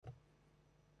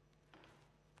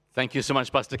Thank you so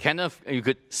much, Pastor Kenneth. You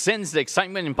could sense the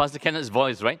excitement in Pastor Kenneth's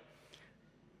voice, right?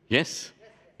 Yes?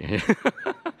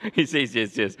 He says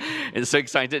yes, yes. He's so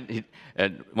excited.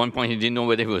 At one point, he didn't know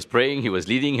whether he was praying, he was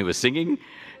leading, he was singing.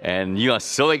 And you are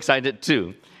so excited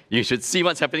too. You should see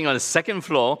what's happening on the second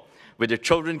floor with the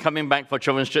children coming back for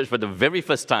Children's Church for the very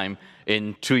first time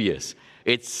in 2 years.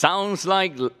 It sounds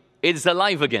like it's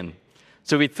alive again.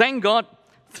 So we thank God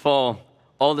for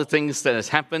all the things that has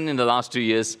happened in the last 2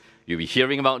 years. You'll be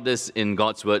hearing about this in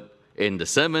God's Word in the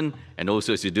sermon, and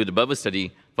also as you do the Bible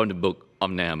study from the book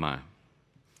of Nehemiah.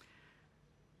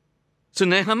 So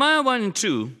Nehemiah 1 and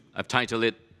 2, I've titled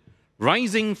it,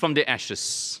 Rising from the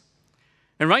Ashes.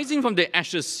 And rising from the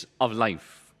ashes of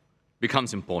life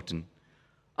becomes important.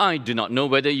 I do not know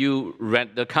whether you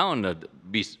read the account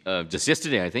just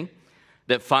yesterday, I think,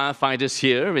 that firefighters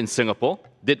here in Singapore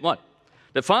did what?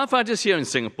 The firefighters here in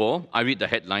Singapore, I read the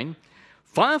headline,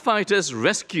 firefighters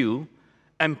rescue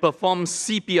and perform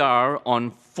CPR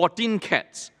on 14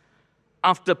 cats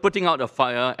after putting out a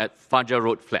fire at Fajar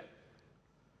Road flat.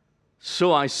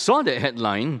 So I saw that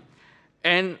headline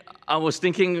and I was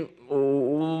thinking,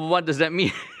 what does that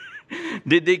mean?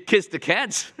 Did they kiss the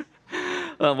cats?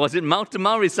 Was it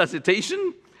mouth-to-mouth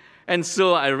resuscitation? And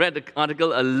so I read the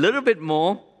article a little bit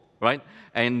more, right?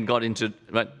 And got into,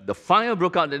 right? The fire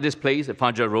broke out at this place at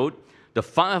Fajar Road. The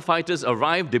firefighters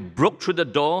arrived, they broke through the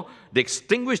door, they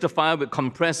extinguished the fire with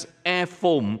compressed air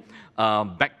foam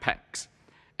backpacks.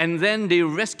 And then they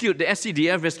rescued, the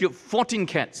SCDF rescued 14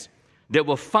 cats that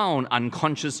were found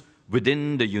unconscious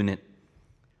within the unit.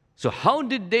 So how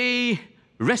did they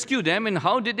rescue them and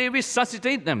how did they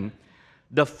resuscitate them?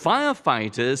 The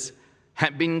firefighters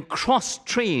had been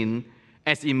cross-trained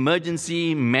as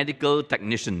emergency medical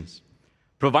technicians,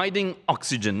 providing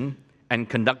oxygen and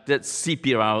conducted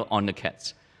CPR on the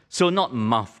cats. So not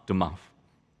mouth to mouth.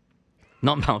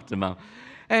 Not mouth to mouth.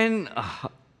 And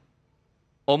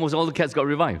almost all the cats got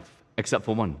revived, except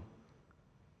for one.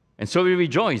 And so we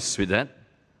rejoice with that.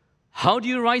 How do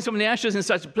you rise from the ashes in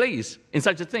such a place, in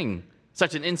such a thing,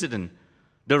 such an incident?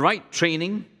 The right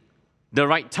training, the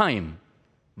right time.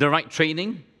 The right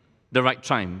training, the right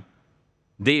time.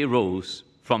 They rose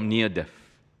from near death.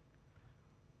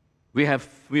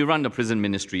 We run the prison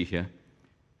ministry here.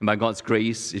 And by God's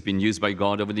grace, it's been used by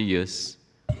God over the years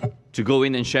to go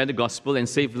in and share the gospel and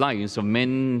save lives of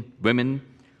men, women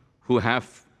who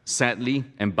have sadly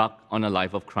embarked on a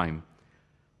life of crime.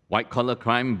 White-collar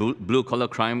crime, blue-collar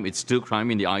crime, it's still crime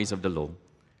in the eyes of the law.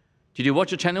 Did you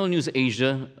watch a Channel News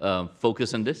Asia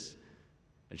focus on this?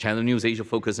 Channel News Asia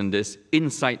focus on this,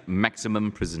 inside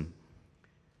maximum prison.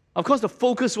 Of course, the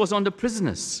focus was on the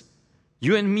prisoners.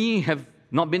 You and me have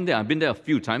not been there. I've been there a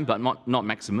few times, but not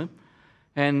maximum.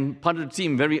 And part of the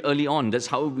team very early on, that's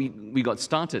how we got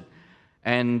started.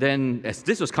 And then as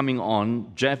this was coming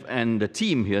on, Jeff and the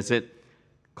team here said,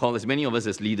 call as many of us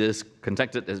as leaders,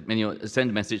 contacted as many, send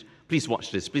a message, please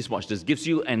watch this, please watch this. Gives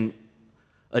you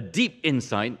a deep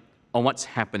insight on what's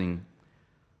happening.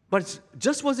 But it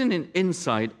just wasn't an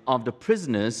insight of the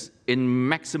prisoners in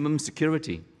maximum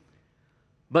security.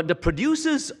 But the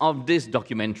producers of this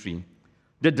documentary,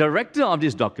 the director of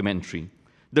this documentary,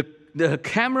 the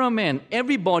cameraman,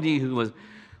 everybody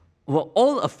were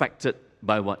all affected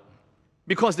by what?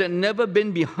 Because they'd never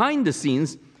been behind the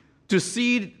scenes to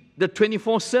see the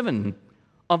 24/7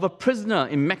 of a prisoner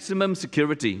in maximum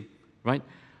security, right?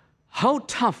 How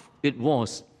tough it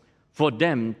was for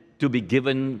them to be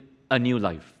given a new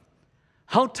life.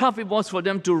 How tough it was for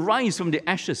them to rise from the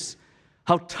ashes.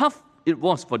 How tough it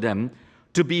was for them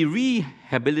to be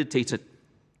rehabilitated.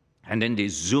 And then they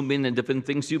zoom in and different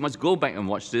things. You must go back and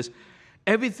watch this.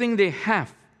 Everything they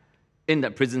have in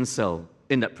that prison cell,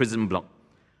 in that prison block,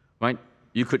 right?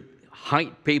 You could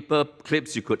hide paper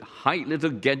clips, you could hide little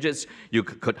gadgets, you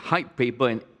could hide paper,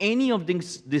 and any of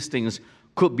these things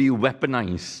could be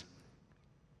weaponized.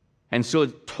 And so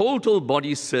total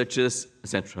body searches,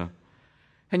 etc.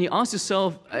 And you ask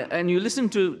yourself, and you listen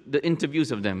to the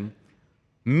interviews of them,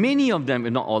 many of them,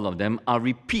 if not all of them, are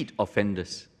repeat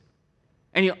offenders.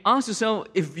 And you ask yourself,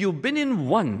 if you've been in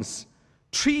once,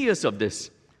 3 years of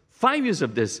this, 5 years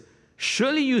of this,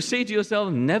 surely you say to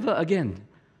yourself, never again.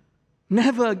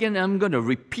 Never again I'm going to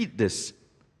repeat this.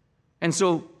 And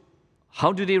so,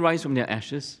 how do they rise from their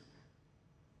ashes?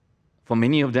 For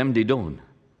many of them, they don't.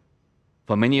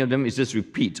 For many of them, it's just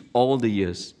repeat all the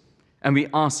years. And we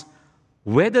ask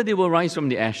whether they will rise from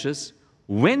the ashes,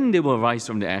 when they will rise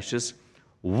from the ashes,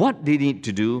 what they need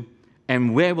to do,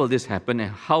 and where will this happen,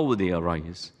 and how will they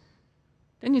arise?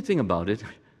 Then you think about it.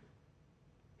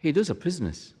 Hey, those are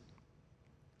prisoners.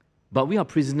 But we are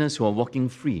prisoners who are walking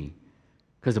free.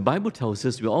 Because the Bible tells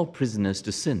us we're all prisoners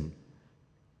to sin.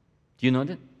 Do you know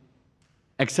that?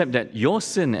 Except that your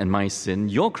sin and my sin,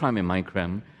 your crime and my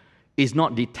crime, is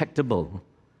not detectable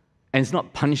and it's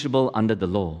not punishable under the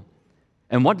law.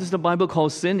 And what does the Bible call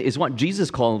sin is what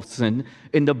Jesus calls sin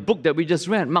in the book that we just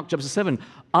read, Mark chapter 7.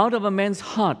 Out of a man's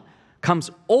heart comes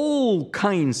all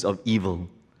kinds of evil.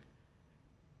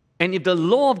 And if the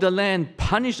law of the land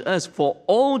punished us for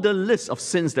all the lists of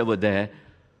sins that were there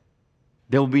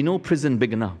will be no prison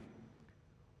big enough.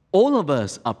 All of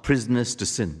us are prisoners to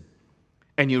sin.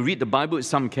 And you read the Bible with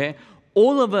some care,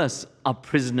 all of us are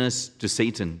prisoners to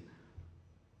Satan.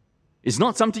 It's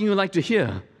not something you like to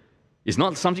hear. It's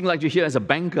not something you like to hear as a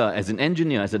banker, as an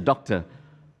engineer, as a doctor.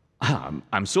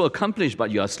 I'm so accomplished, but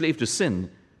you are a slave to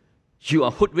sin. You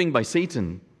are hoodwinked by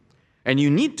Satan. And you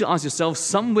need to ask yourself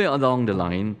somewhere along the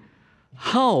line,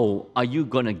 how are you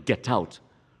going to get out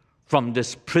from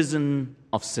this prison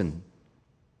of sin?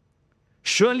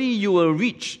 Surely you will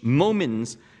reach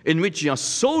moments in which you are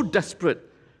so desperate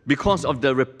because of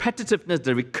the repetitiveness,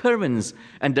 the recurrence,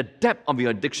 and the depth of your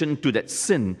addiction to that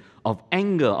sin of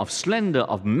anger, of slander,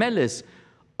 of malice,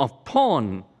 of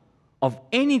porn, of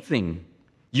anything.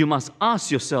 You must ask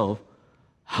yourself,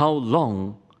 how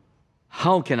long?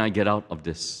 How can I get out of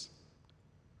this?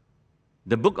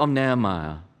 The book of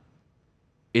Nehemiah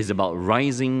is about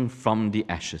rising from the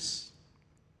ashes.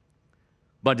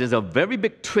 But there's a very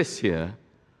big twist here.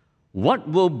 What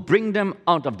will bring them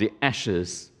out of the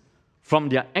ashes from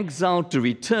their exile to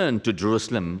return to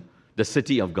Jerusalem, the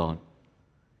city of God,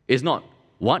 is not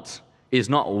what, is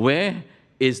not where,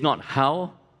 is not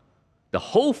how. The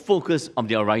whole focus of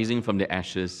their rising from the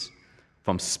ashes,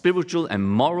 from spiritual and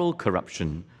moral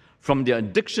corruption, from their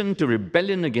addiction to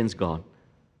rebellion against God,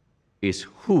 is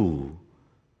who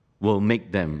will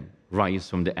make them rise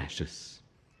from the ashes.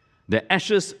 The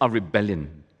ashes of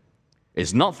rebellion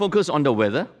is not focused on the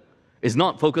weather, it's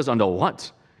not focused on the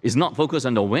what, it's not focused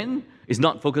on the when, it's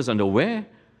not focused on the where,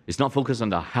 it's not focused on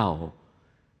the how.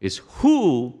 It's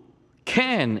who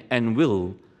can and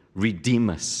will redeem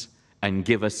us and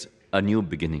give us a new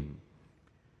beginning.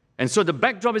 And so the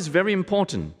backdrop is very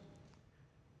important.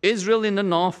 Israel in the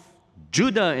north,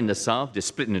 Judah in the south, they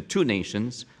split into two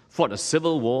nations, fought a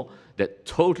civil war that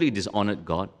totally dishonored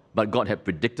God, but God had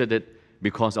predicted it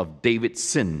because of David's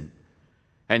sin.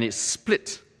 And it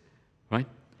split, right?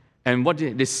 And what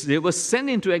they were sent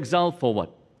into exile for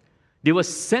what? They were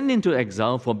sent into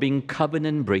exile for being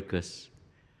covenant breakers.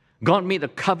 God made a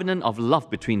covenant of love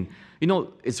between,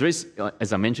 it's very,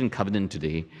 as I mentioned covenant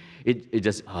today, it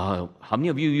just, how many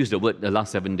of you use the word the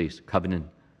last 7 days, covenant?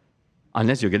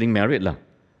 Unless you're getting married,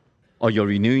 or you're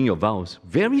renewing your vows.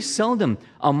 Very seldom.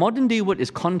 Our modern day word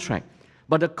is contract.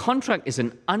 But a contract is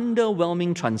an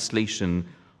underwhelming translation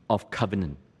of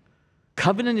covenant.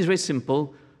 Covenant is very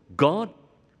simple. God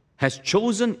has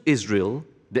chosen Israel,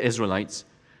 the Israelites,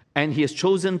 and He has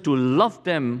chosen to love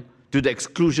them to the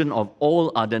exclusion of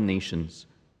all other nations.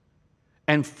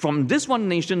 And from this one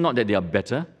nation, not that they are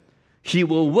better, He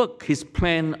will work His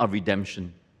plan of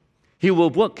redemption. He will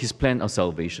work His plan of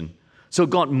salvation. So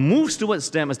God moves towards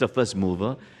them as the first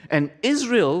mover, and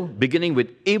Israel, beginning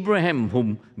with Abraham,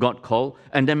 whom God called,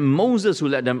 and then Moses, who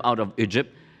led them out of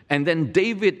Egypt, and then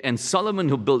David and Solomon,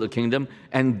 who built the kingdom,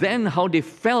 and then how they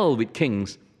fell with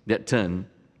kings that turned.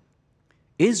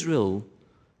 Israel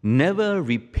never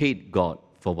repaid God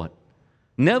for what?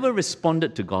 Never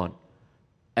responded to God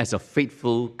as a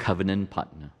faithful covenant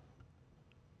partner.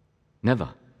 Never.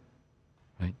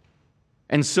 Right?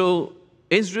 And so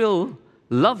Israel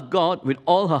loved God with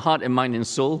all her heart and mind and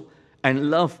soul, and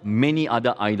loved many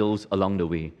other idols along the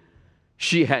way.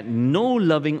 She had no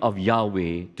loving of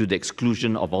Yahweh to the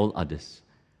exclusion of all others.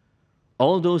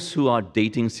 All those who are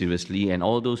dating seriously and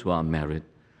all those who are married,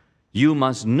 you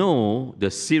must know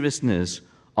the seriousness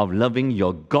of loving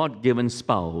your God-given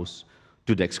spouse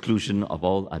to the exclusion of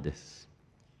all others.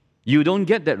 You don't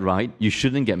get that right, you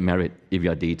shouldn't get married if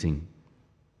you are dating.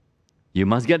 You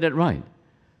must get that right.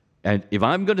 And if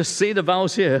I'm going to say the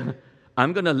vows here,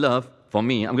 I'm going to love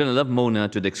Mona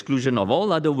to the exclusion of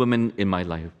all other women in my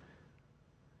life.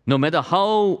 No matter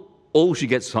how old she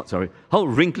gets, how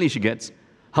wrinkly she gets,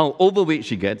 how overweight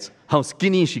she gets, how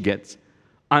skinny she gets,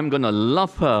 I'm going to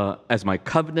love her as my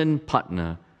covenant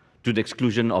partner to the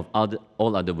exclusion of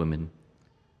all other women.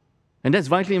 And that's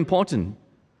vitally important.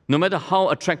 No matter how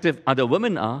attractive other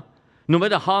women are, no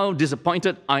matter how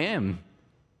disappointed I am.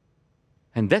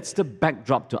 And that's the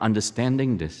backdrop to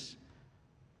understanding this.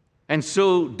 And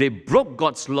so they broke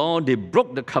God's law, they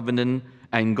broke the covenant,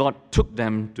 and God took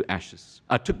them to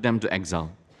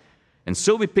exile. And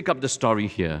so we pick up the story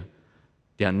here.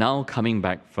 They are now coming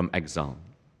back from exile.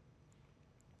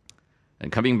 And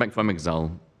coming back from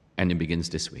exile, and it begins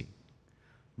this way.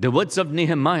 The words of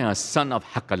Nehemiah, son of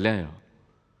Hakaliah.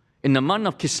 In the month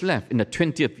of Kislev, in the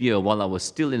 20th year, while I was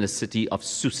still in the city of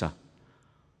Susa,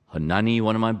 Hanani,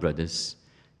 one of my brothers,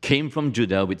 came from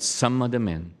Judah with some other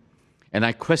men, and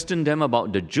I questioned them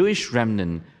about the Jewish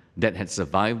remnant that had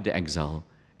survived the exile,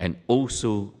 and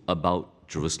also about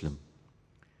Jerusalem.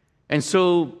 And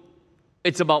so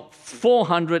it's about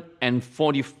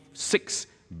 446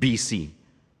 BC.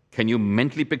 Can you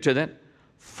mentally picture that?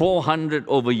 400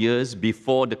 over years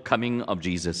before the coming of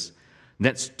Jesus.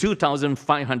 That's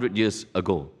 2,500 years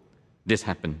ago this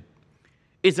happened.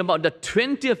 It's about the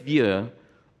 20th year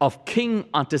of King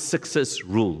Artaxerxes'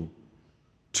 rule.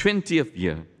 20th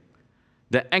year.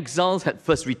 The exiles had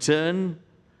first returned,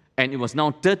 and it was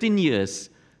now 13 years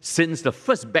since the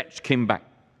first batch came back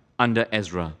under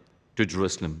Ezra to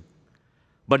Jerusalem.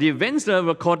 But the events that are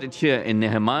recorded here in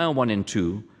Nehemiah 1 and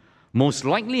 2 most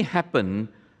likely happened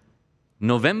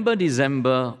November,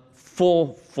 December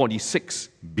 446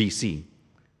 BC.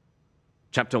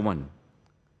 Chapter 1.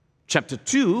 Chapter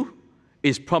 2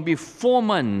 is probably 4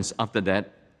 months after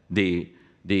that. They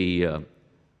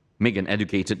make an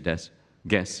educated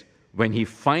guess when he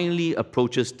finally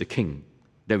approaches the king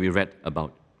that we read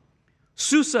about.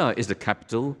 Susa is the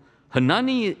capital.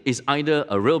 Hanani is either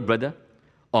a real brother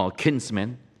or a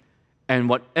kinsman. And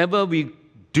whatever we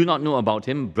do not know about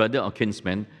him, brother or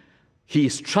kinsman, he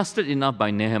is trusted enough by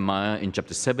Nehemiah in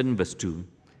chapter 7, verse 2.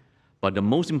 But the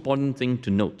most important thing to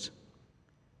note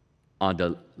are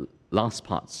the last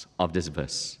parts of this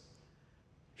verse.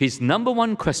 His number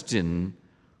one question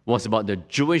was about the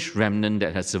Jewish remnant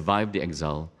that had survived the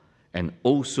exile, and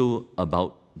also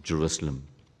about Jerusalem.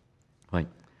 Right?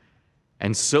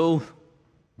 And so,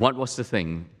 what was the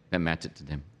thing that mattered to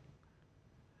them?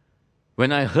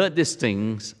 When I heard these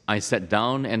things, I sat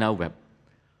down and I wept.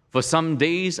 For some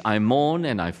days I mourned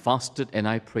and I fasted and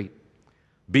I prayed.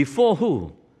 Before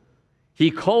who?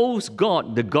 He calls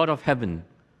God the God of heaven,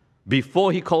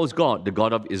 before he calls God the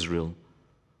God of Israel.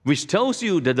 Which tells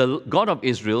you that the God of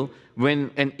Israel,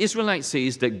 when an Israelite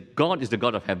says that God is the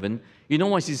God of heaven, you know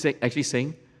what he's actually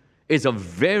saying? It's a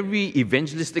very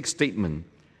evangelistic statement.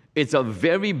 It's a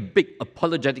very big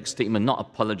apologetic statement, not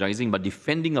apologizing, but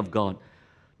defending of God.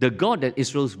 The God that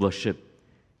Israel's worship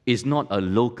is not a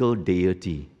local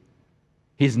deity.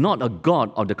 He's not a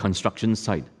God of the construction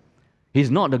site. He's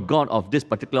not the God of this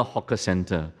particular hawker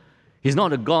center. He's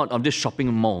not a God of this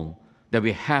shopping mall that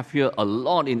we have here a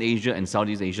lot in Asia and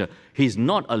Southeast Asia. He's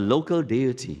not a local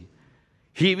deity.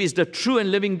 He is the true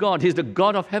and living God. He's the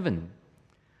God of heaven.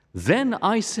 Then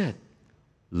I said,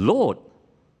 Lord,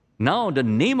 now the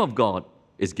name of God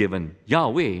is given,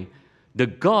 Yahweh, the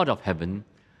God of heaven,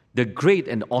 the great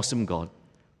and awesome God,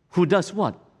 who does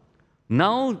what?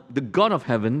 Now the God of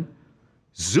heaven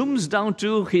zooms down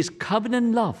to his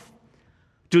covenant love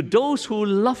to those who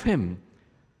love him.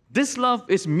 This love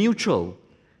is mutual.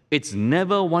 It's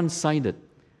never one-sided.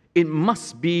 It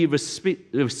must be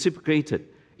reciprocated.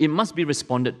 It must be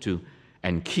responded to,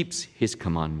 and keeps his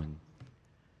commandment.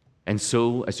 And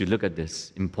so, as you look at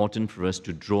this, important for us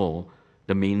to draw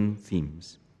the main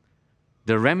themes.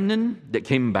 The remnant that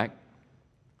came back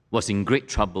was in great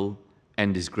trouble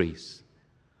and disgrace.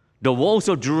 The walls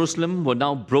of Jerusalem were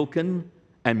now broken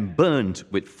and burned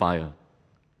with fire.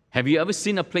 Have you ever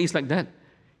seen a place like that?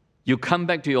 You come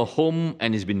back to your home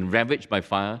and it's been ravaged by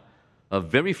fire. A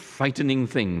very frightening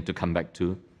thing to come back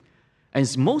to. And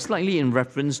it's most likely in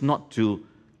reference not to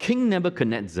King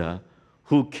Nebuchadnezzar,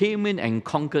 who came in and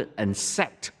conquered and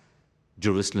sacked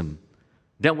Jerusalem.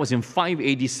 That was in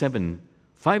 587.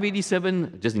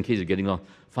 587, just in case you're getting off,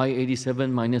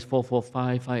 587 minus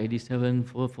 445, 587,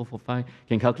 4445. Can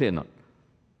you calculate or not?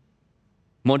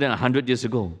 More than 100 years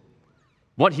ago.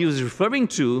 What he was referring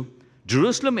to,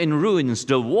 Jerusalem in ruins,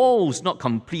 the walls not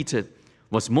completed,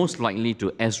 was most likely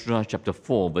to Ezra chapter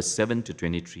 4, verse 7 to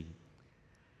 23.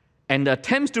 And the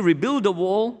attempts to rebuild the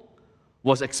wall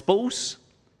was exposed,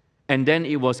 and then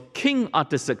it was King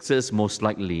Artaxerxes, most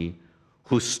likely,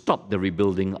 who stopped the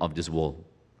rebuilding of this wall.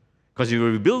 Because if you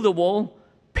rebuild the wall,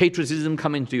 patriotism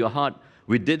come into your heart.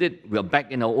 We did it, we are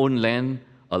back in our own land,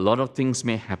 a lot of things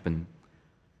may happen.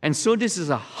 And so this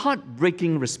is a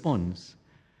heartbreaking response.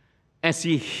 As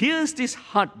he hears this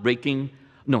heartbreaking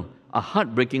report,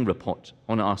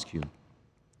 I want to ask you,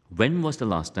 when was the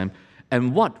last time,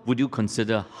 and what would you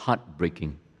consider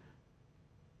heartbreaking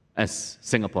as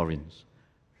Singaporeans?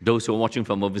 Those who are watching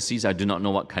from overseas, I do not know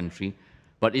what country,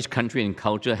 but each country and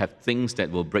culture have things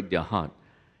that will break their heart.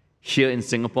 Here in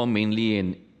Singapore, mainly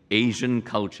in Asian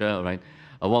culture, right,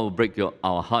 what will break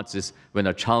our hearts is when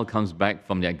a child comes back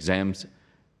from the exams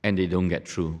and they don't get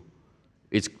through.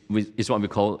 It's what we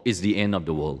call, it's the end of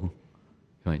the world.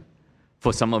 Right?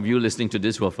 For some of you listening to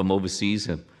this who are from overseas,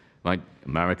 right,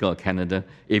 America or Canada,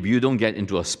 if you don't get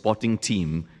into a sporting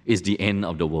team, it's the end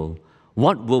of the world.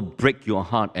 What will break your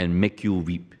heart and make you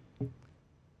weep?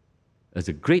 There's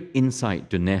a great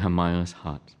insight to Nehemiah's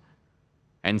heart.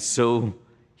 And so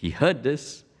he heard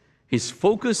this. His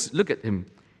focus, look at him.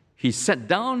 He sat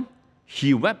down,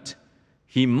 he wept,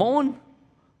 he mourned,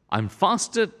 and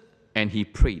fasted, and he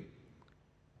prayed.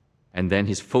 And then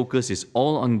his focus is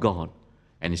all on God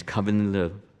and His covenant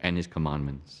love and His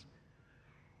commandments.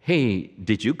 Hey,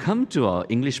 did you come to our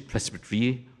English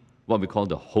Presbytery, what we call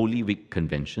the Holy Week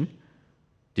Convention?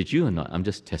 Did you or not? I'm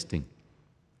just testing.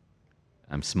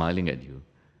 I'm smiling at you.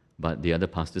 But the other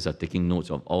pastors are taking notes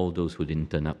of all those who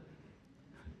didn't turn up.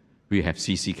 We have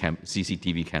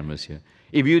CCTV cameras here.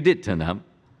 If you did turn up,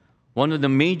 one of the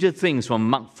major things from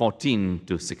Mark 14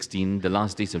 to 16, the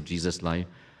last days of Jesus' life,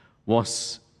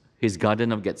 was His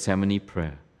Garden of Gethsemane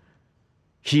prayer.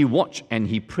 He watched and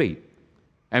He prayed.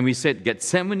 And we said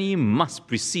Gethsemane must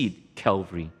precede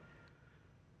Calvary.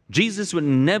 Jesus would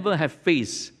never have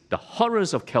faced the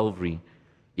horrors of Calvary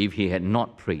if He had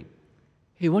not prayed.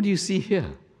 Hey, what do you see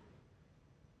here?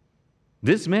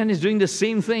 This man is doing the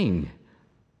same thing.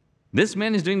 This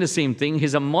man is doing the same thing.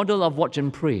 He's a model of watch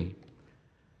and pray.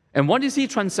 And what is he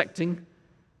transacting?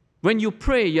 When you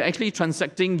pray, you're actually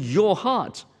transacting your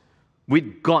heart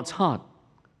with God's heart.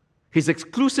 His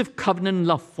exclusive covenant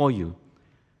love for you.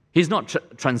 He's not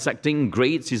transacting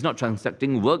grades. He's not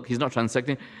transacting work. He's not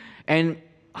transacting. And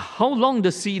how long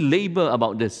does he labor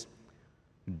about this?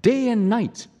 Day and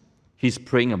night, he's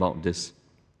praying about this.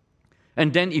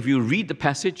 And then if you read the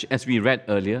passage as we read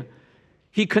earlier,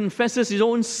 he confesses his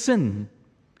own sin,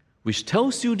 which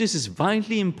tells you this is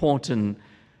vitally important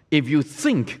if you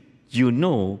think you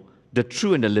know the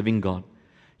true and the living God.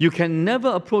 You can never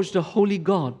approach the holy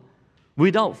God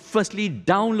without firstly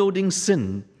downloading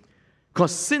sin,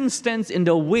 because sin stands in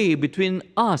the way between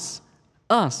us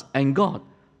and God.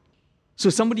 So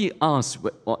somebody asked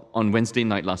on Wednesday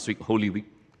night last week, Holy Week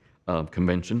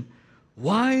convention,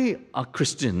 why are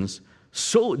Christians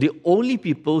the only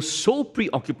people so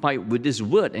preoccupied with this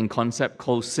word and concept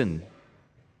called sin?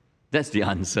 That's the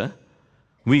answer.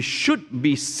 We should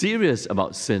be serious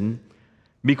about sin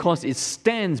because it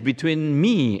stands between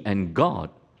me and God.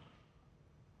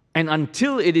 And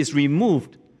until it is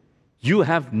removed, you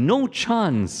have no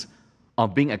chance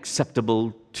of being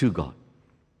acceptable to God.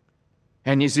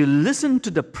 And as you listen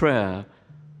to the prayer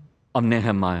of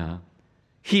Nehemiah,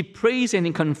 he prays and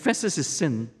he confesses his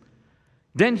sin.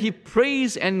 Then he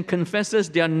prays and confesses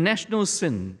their national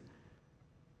sin.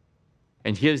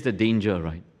 And here's the danger,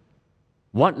 right?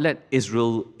 What led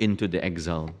Israel into the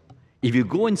exile? If you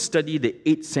go and study the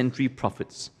 8th century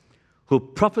prophets who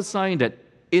prophesied that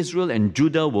Israel and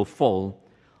Judah will fall,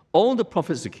 all the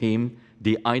prophets who came,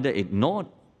 they either ignored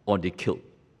or they killed.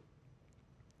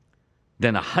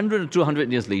 Then 100 or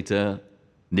 200 years later,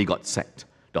 they got sacked.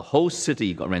 The whole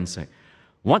city got ransacked.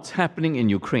 What's happening in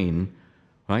Ukraine,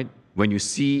 right, when you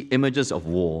see images of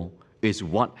war, is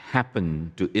what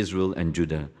happened to Israel and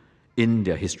Judah in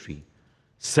their history.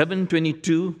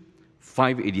 722,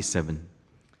 587.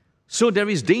 So there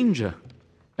is danger.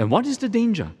 And what is the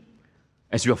danger?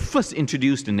 As you are first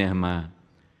introduced to Nehemiah,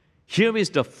 here is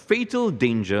the fatal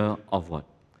danger of what?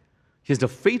 Here's the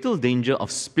fatal danger of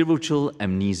spiritual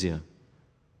amnesia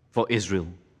for Israel.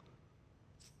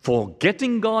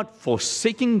 Forgetting God,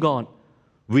 forsaking God,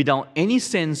 without any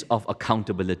sense of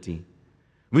accountability,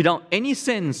 without any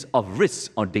sense of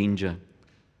risk or danger.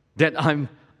 That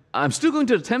I'm still going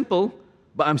to the temple,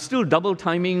 but I'm still double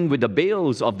timing with the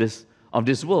Baals of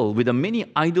this world, with the many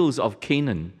idols of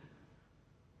Canaan.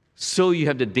 So you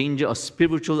have the danger of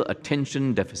spiritual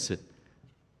attention deficit.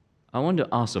 I want to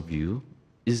ask of you,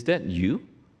 is that you?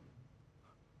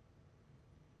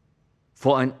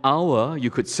 For an hour, you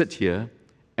could sit here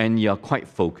and you're quite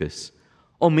focused.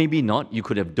 Or maybe not, you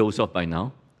could have dozed off by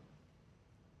now.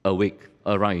 Awake,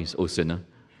 arise, O sinner.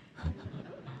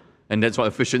 And that's what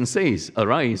Ephesians says,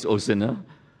 arise, O sinner.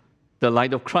 The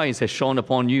light of Christ has shone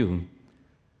upon you.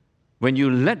 When you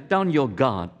let down your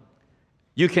guard,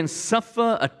 you can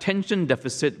suffer attention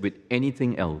deficit with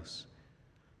anything else,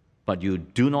 but you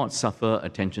do not suffer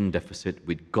attention deficit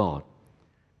with God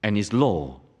and His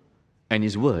law and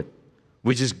His word,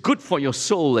 which is good for your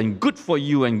soul and good for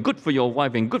you and good for your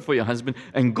wife and good for your husband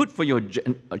and good for your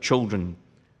children.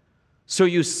 So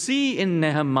you see in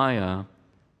Nehemiah,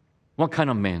 what kind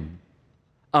of man?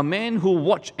 A man who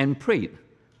watched and prayed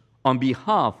on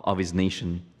behalf of his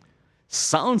nation.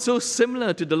 Sounds so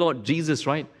similar to the Lord Jesus,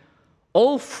 right?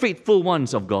 All faithful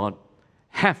ones of God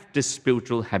have this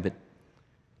spiritual habit.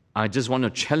 I just want to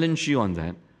challenge you on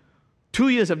that. 2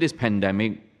 years of this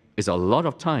pandemic is a lot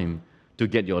of time to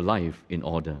get your life in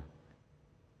order.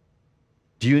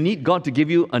 Do you need God to give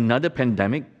you another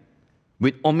pandemic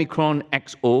with Omicron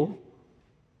XO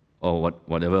or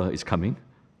whatever is coming?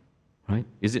 Right?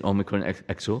 Is it Omicron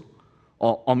XO?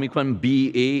 Or Omicron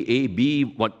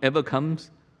BA, whatever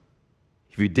comes?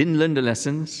 If you didn't learn the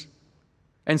lessons.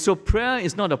 And so prayer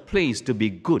is not a place to be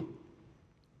good,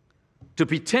 to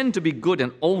pretend to be good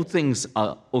and all things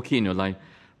are okay in your life.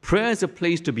 Prayer is a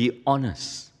place to be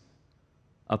honest,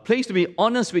 a place to be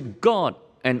honest with God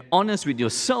and honest with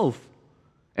yourself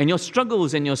and your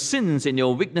struggles and your sins and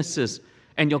your weaknesses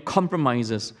and your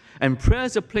compromises. And prayer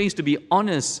is a place to be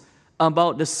honest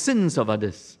about the sins of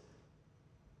others.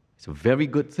 It's a very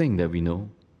good thing that we know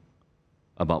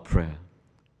about prayer.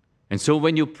 And so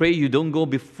when you pray, you don't go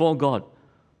before God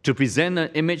to present an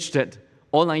image that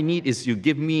all I need is you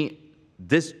give me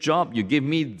this job, you give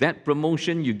me that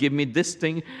promotion, you give me this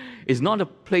thing. It's not a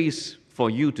place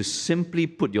for you to simply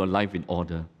put your life in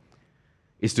order.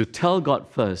 It's to tell God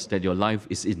first that your life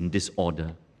is in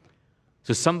disorder.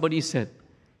 So somebody said,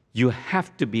 you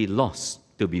have to be lost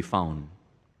to be found.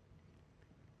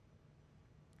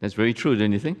 That's very true,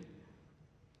 don't you think?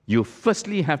 You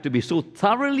firstly have to be so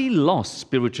thoroughly lost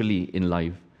spiritually in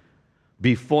life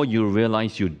before you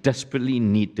realize you desperately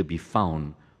need to be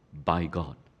found by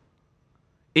God.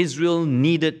 Israel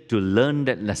needed to learn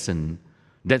that lesson.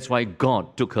 That's why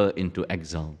God took her into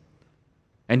exile.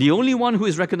 And the only one who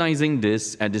is recognizing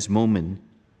this at this moment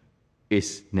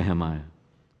is Nehemiah.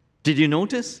 Did you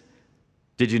notice?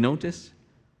 Did you notice?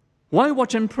 Why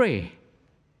watch and pray?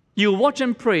 You watch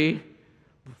and pray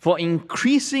for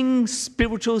increasing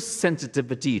spiritual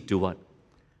sensitivity to what?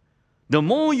 The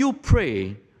more you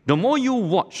pray, the more you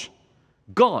watch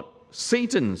God,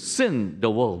 Satan, sin, the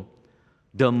world,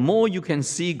 the more you can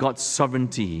see God's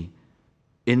sovereignty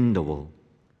in the world.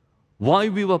 Why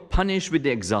we were punished with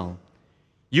the exile.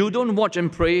 You don't watch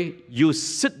and pray, you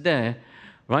sit there,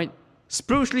 right,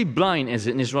 spiritually blind as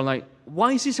an Israelite.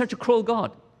 Why is he such a cruel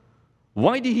God?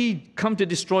 Why did he come to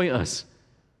destroy us?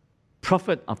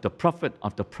 Prophet after prophet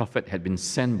after prophet had been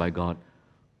sent by God.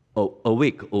 Oh,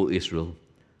 awake, O Israel.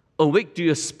 Awake to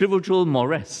your spiritual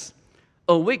morass.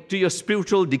 Awake to your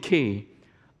spiritual decay.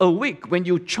 Awake when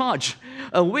you charge.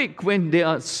 Awake when there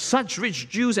are such rich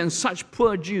Jews and such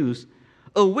poor Jews.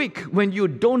 Awake when you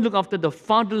don't look after the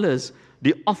fatherless,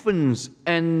 the orphans,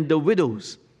 and the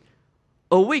widows.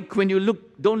 Awake when you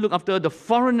don't look after the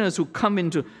foreigners who come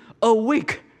into.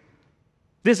 Awake.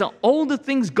 These are all the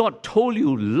things God told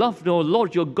you. Love the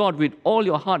Lord your God with all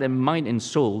your heart and mind and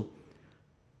soul.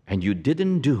 And you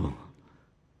didn't do.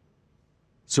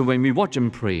 So when we watch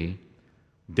and pray,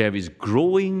 there is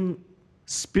growing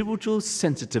spiritual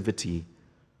sensitivity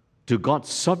to God's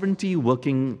sovereignty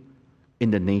working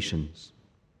in the nations.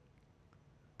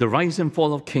 The rise and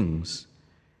fall of kings.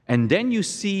 And then you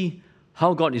see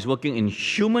how God is working in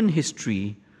human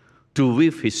history to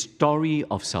weave his story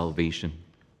of salvation.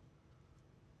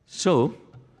 So,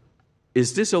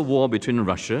 is this a war between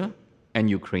Russia and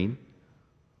Ukraine?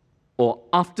 Or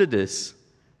after this,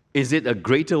 is it a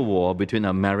greater war between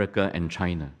America and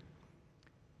China?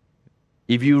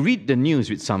 If you read the news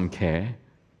with some care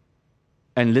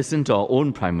and listen to our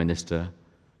own Prime Minister,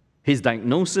 his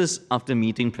diagnosis after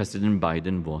meeting President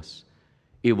Biden was,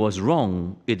 it is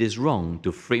wrong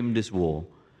to frame this war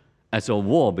as a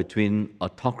war between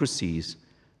autocracies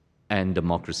and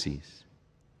democracies.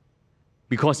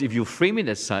 Because if you frame it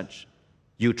as such,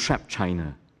 you trap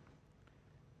China.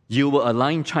 You will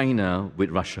align China with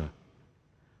Russia.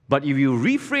 But if you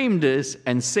reframe this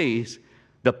and say,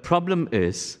 the problem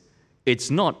is,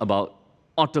 it's not about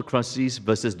autocracies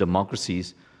versus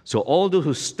democracies, so all those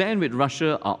who stand with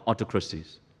Russia are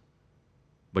autocracies.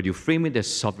 But you frame it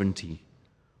as sovereignty.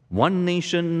 One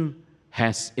nation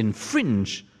has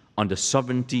infringed on the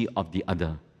sovereignty of the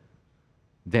other.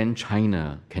 Then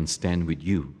China can stand with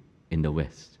you in the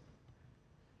West.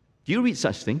 Do you read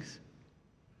such things?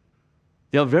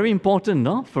 They are very important,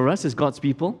 no, for us as God's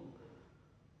people.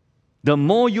 The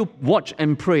more you watch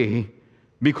and pray,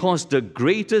 because the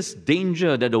greatest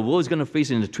danger that the world is going to face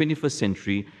in the 21st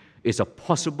century is a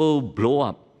possible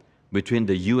blow-up between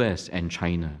the US and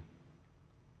China.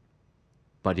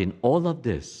 But in all of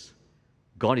this,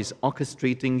 God is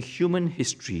orchestrating human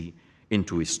history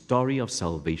into a story of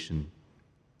salvation,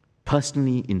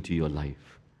 personally into your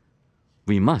life.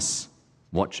 We must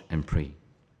watch and pray.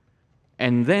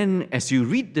 And then as you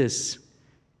read this,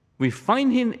 we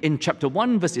find him in chapter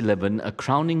 1, verse 11, a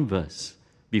crowning verse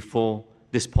before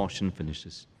this portion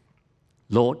finishes.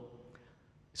 Lord,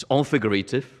 it's all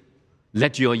figurative.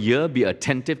 Let your ear be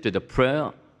attentive to the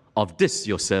prayer of this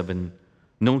your servant.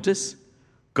 Notice,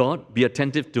 God, be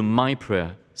attentive to my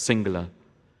prayer, singular,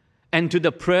 and to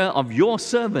the prayer of your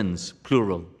servants,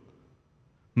 plural.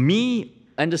 Me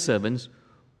and the servants,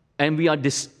 and we are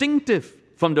distinctive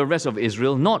from the rest of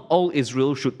Israel. Not all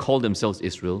Israel should call themselves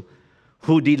Israel,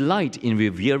 who delight in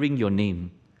revering your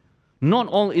name. Not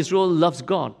all Israel loves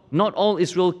God. Not all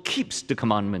Israel keeps the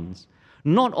commandments.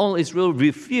 Not all Israel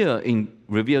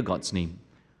revere God's name.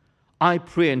 I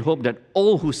pray and hope that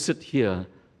all who sit here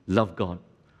love God.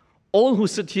 All who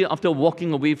sit here after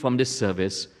walking away from this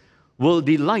service will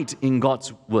delight in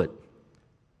God's word.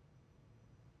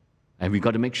 And we've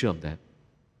got to make sure of that.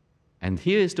 And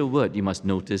here is the word you must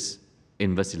notice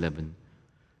in verse 11.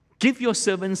 Give your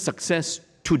servant success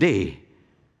today.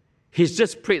 He's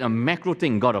just prayed a macro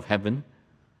thing, God of heaven,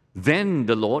 then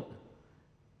the Lord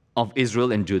of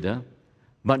Israel and Judah.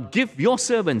 But give your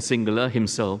servant, singular,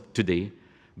 himself today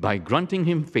by granting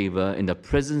him favor in the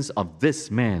presence of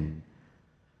this man.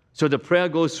 So the prayer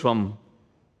goes from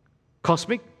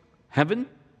cosmic, heaven,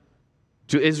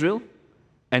 to Israel,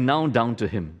 and now down to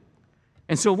him.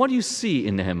 And so what do you see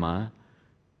in Nehemiah?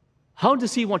 How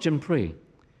does he watch and pray?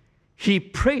 He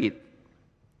prayed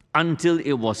until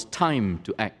it was time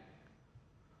to act.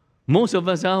 Most of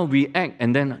us we act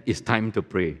and then it's time to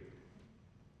pray.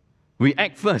 We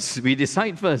act first, we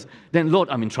decide first, then Lord,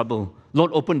 I'm in trouble.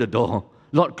 Lord, open the door.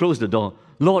 Lord, close the door.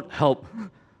 Lord, help.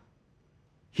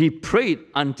 He prayed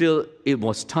until it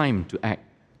was time to act.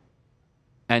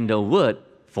 And the word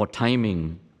for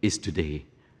timing is today.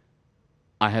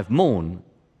 I have mourned,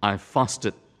 I have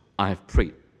fasted, I have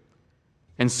prayed.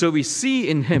 And so we see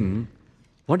in him,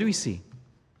 what do we see?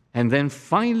 And then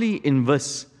finally in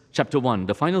chapter 1,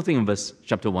 the final thing in verse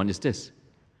chapter 1 is this.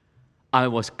 I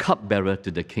was cupbearer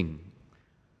to the king.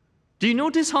 Do you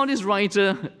notice how this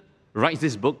writer writes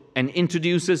this book and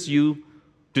introduces you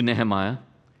to Nehemiah?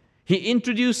 He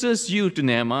introduces you to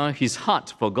Nehemiah, his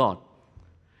heart for God.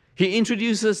 He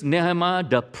introduces Nehemiah,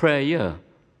 the prayer.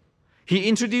 He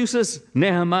introduces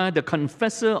Nehemiah, the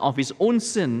confessor of his own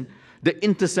sin, the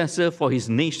intercessor for his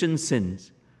nation's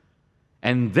sins.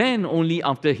 And then only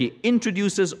after he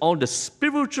introduces all the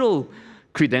spiritual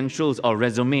credentials or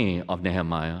resume of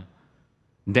Nehemiah,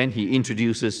 then he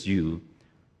introduces you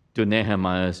to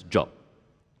Nehemiah's job.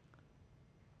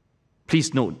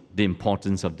 Please note the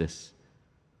importance of this.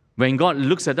 When God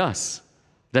looks at us,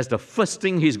 that's the first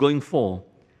thing he's going for.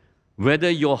 Whether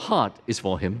your heart is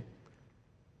for him,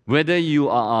 whether you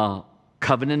are a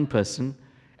covenant person,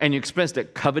 and you express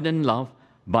that covenant love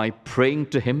by praying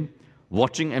to him,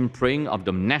 watching and praying of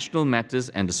the national matters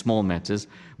and the small matters,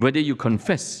 whether you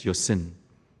confess your sin.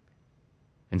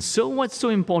 And so what's so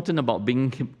important about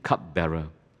being cupbearer?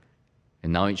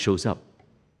 And now it shows up.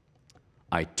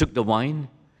 I took the wine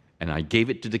and I gave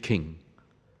it to the king.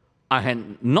 I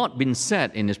had not been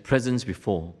sad in his presence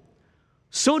before.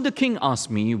 So the king asked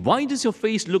me, why does your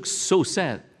face look so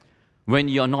sad when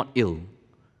you are not ill?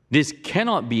 This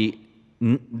can be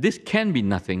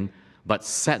nothing but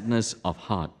sadness of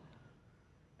heart.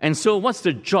 And so what's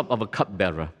the job of a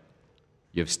cupbearer?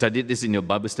 You've studied this in your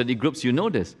Bible study groups, you know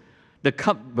this. The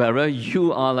cupbearer,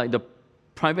 you are like the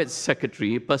private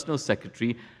secretary, personal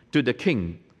secretary to the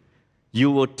king. You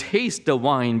will taste the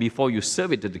wine before you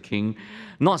serve it to the king,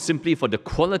 not simply for the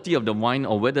quality of the wine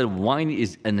or whether the wine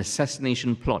is an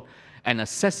assassination plot. An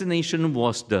assassination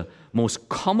was the most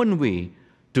common way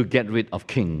to get rid of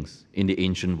kings in the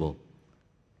ancient world,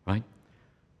 right?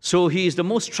 So he is the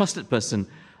most trusted person.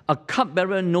 A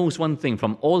cupbearer knows one thing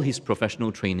from all his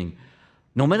professional training.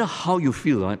 No matter how you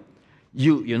feel, right?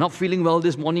 You're not feeling well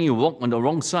this morning, you walk on the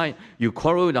wrong side, you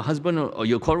quarrel with the husband or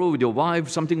you quarrel with your wife,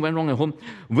 something went wrong at home.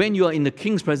 When you are in the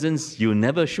king's presence, you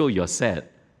never show you're sad.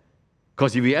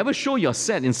 Because if you ever show you're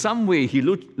sad, in some way he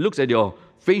looks at your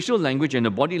facial language and the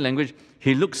body language,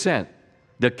 he looks sad.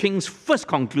 The king's first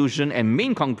conclusion and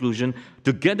main conclusion,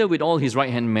 together with all his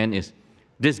right-hand men, is,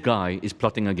 this guy is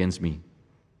plotting against me.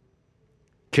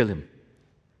 Kill him.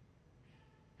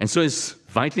 And so it's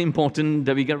vitally important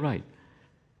that we get right.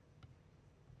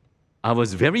 I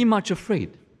was very much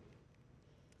afraid.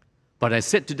 But I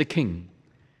said to the king,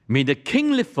 may the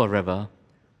king live forever.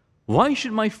 Why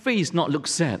should my face not look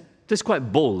sad? That's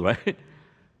quite bold, right?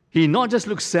 He not just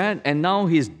looks sad, and now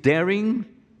he's daring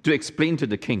to explain to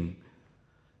the king,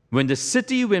 when the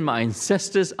city where my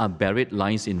ancestors are buried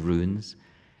lies in ruins,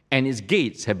 and its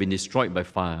gates have been destroyed by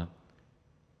fire.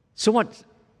 So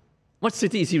what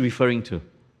city is he referring to?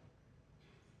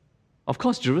 Of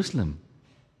course, Jerusalem.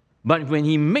 But when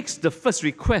he makes the first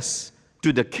request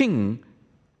to the king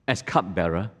as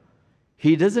cupbearer,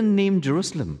 he doesn't name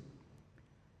Jerusalem,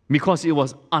 because it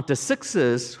was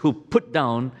Artaxerxes who put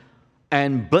down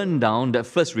and burned down that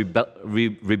first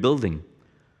rebuilding.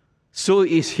 So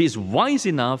he's wise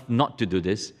enough not to do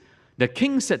this. The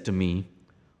king said to me,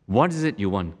 what is it you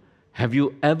want? Have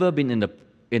you ever been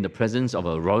in the presence of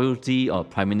a royalty or a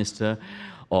prime minister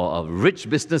or a rich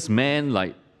businessman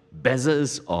like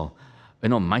Bezos or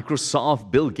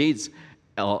Microsoft, Bill Gates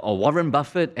or Warren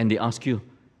Buffett, and they ask you,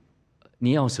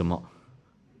 你要什么?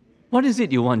 What is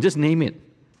it you want? Just name it.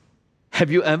 Have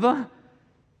you ever?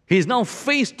 He's now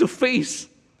face to face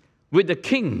with the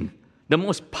king, the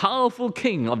most powerful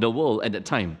king of the world at that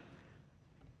time.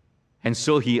 And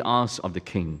so he asks of the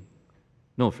king.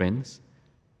 No, friends,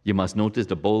 you must notice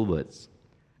the bold words.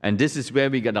 And this is where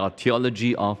we get our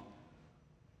theology of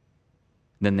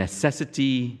the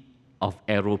necessity of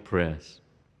arrow prayers.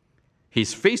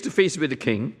 He's face to face with the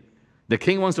king. The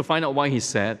king wants to find out why he's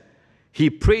sad. He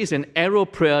prays an arrow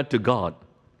prayer to God.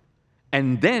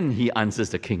 And then he answers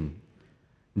the king.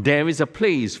 There is a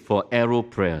place for arrow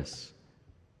prayers.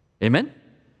 Amen?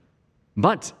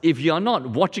 But if you are not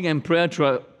watching and prayer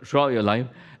throughout your life,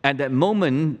 at that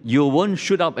moment, you won't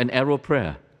shoot up an arrow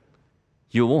prayer.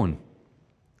 You won't.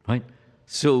 Right?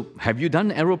 So, have you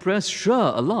done arrow prayers?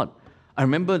 Sure, a lot. I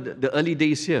remember the early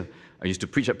days here. I used to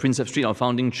preach at Prinsep Street, our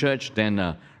founding church,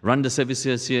 then run the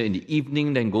services here in the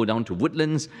evening, then go down to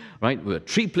Woodlands, right? We were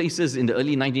 3 places in the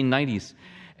early 1990s.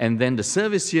 And then the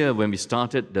service here, when we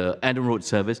started the Adam Road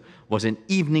service, was an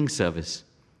evening service.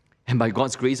 And by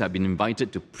God's grace, I've been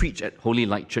invited to preach at Holy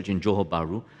Light Church in Johor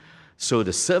Bahru. So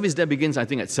the service there begins, I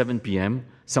think, at 7 p.m.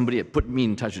 Somebody had put me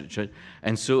in touch with the church.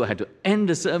 And so I had to end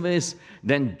the service,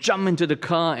 then jump into the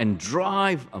car and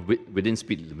drive within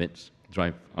speed limits.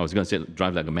 I was going to say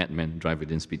drive like a madman, drive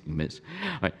within speed limits.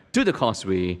 Right, to the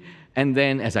causeway. And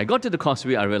then as I got to the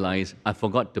causeway, I realized I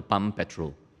forgot to pump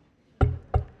petrol.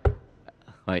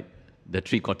 Right, the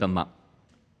 3/4 mark.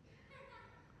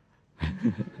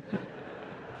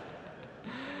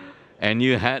 And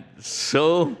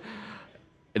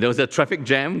there was a traffic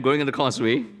jam going on the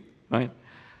causeway, right?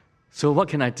 So what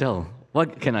can I tell?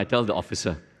 What can I tell the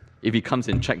officer if he comes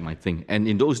and check my thing? And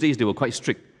in those days, they were quite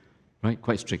strict, right?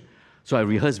 Quite strict. So I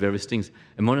rehearsed various things.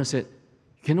 And Mona said,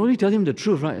 you can only tell him the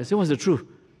truth, right? I said, what's the truth?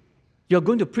 You're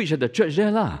going to preach at the church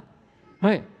there, lah.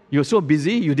 Right? You're so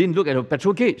busy, you didn't look at a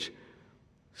petrol gauge.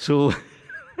 So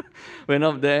went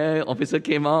up there, officer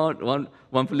came out,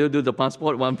 one fellow do the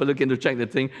passport, one fellow came to check the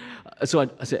thing. So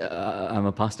I said, I'm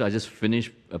a pastor, I just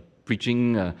finished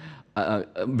preaching.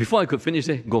 Before I could finish,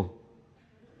 go.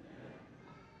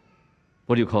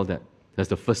 What do you call that? That's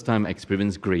the first time I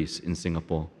experienced grace in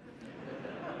Singapore.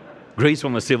 Grace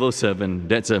from a civil servant,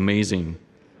 that's amazing.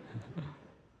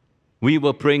 We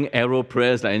were praying arrow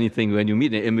prayers like anything. When you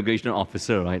meet an immigration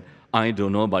officer, right? I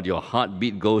don't know, but your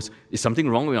heartbeat goes, is something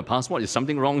wrong with my passport? Is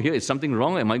something wrong here? Is something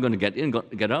wrong? Am I going to get in,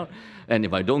 get out? And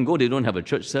if I don't go, they don't have a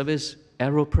church service.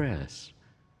 Arrow prayers.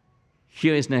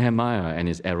 Here is Nehemiah and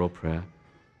his arrow prayer.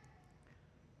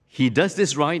 He does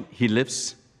this right, he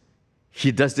lives.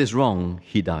 He does this wrong,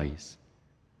 he dies.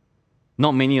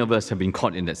 Not many of us have been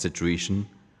caught in that situation.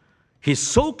 He's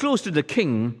so close to the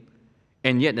king,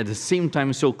 and yet at the same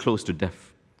time so close to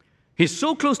death. He's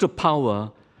so close to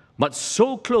power, but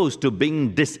so close to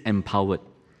being disempowered.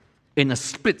 In a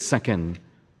split second,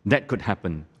 that could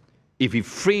happen if he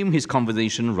framed his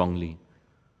conversation wrongly.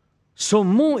 So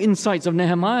more insights of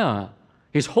Nehemiah,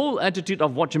 his whole attitude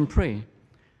of watch and pray.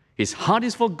 His heart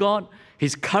is for God,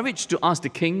 his courage to ask the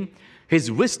king,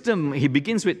 his wisdom, he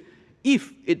begins with,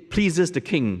 if it pleases the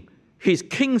king. He's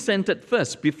king-centered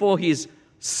first before he's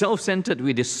self-centered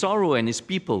with his sorrow and his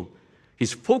people.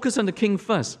 He's focused on the king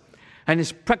first. And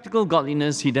his practical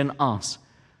godliness, he then asks,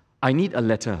 I need a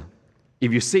letter.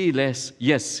 If you say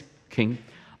yes, king,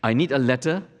 I need a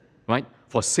letter, right,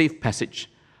 for safe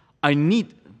passage. I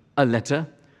need a letter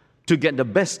to get the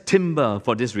best timber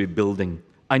for this rebuilding.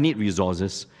 I need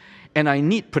resources. And I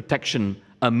need protection,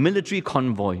 a military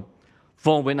convoy.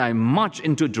 For when I march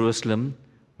into Jerusalem,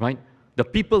 right, the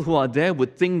people who are there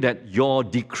would think that your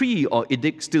decree or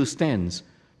edict still stands,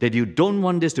 that you don't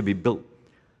want this to be built.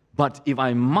 But if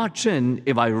I march in,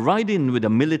 if I ride in with a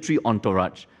military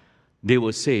entourage, they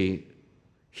will say,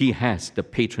 he has the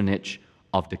patronage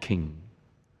of the king.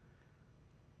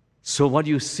 So what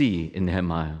you see in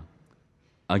Nehemiah,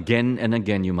 again and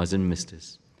again, you mustn't miss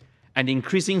this, an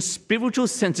increasing spiritual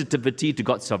sensitivity to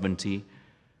God's sovereignty,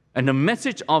 and the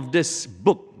message of this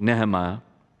book, Nehemiah,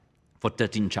 for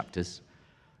 13 chapters,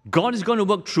 God is going to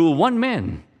work through one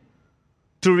man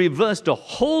to reverse the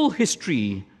whole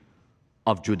history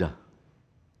of Judah.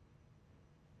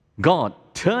 God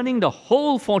turning the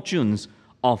whole fortunes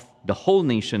of the whole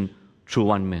nation through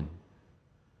one man.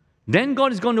 Then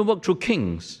God is going to work through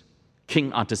kings,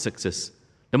 King Artaxerxes,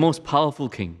 the most powerful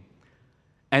king.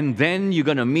 And then you're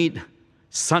going to meet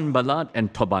Sanballat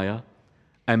and Tobiah,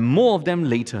 and more of them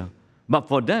later. But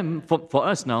for them, for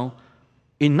us now,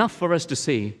 enough for us to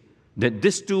say that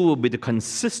these two will be the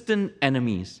consistent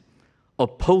enemies,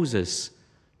 opposers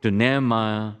to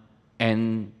Nehemiah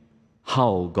and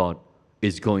how God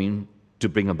is going to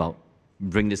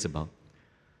bring this about.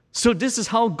 So this is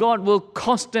how God will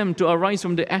cause them to arise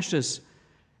from the ashes.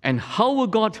 And how will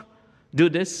God do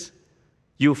this?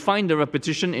 You find the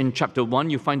repetition in chapter 1,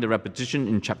 you find the repetition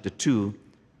in chapter 2.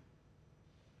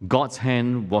 God's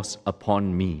hand was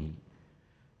upon me.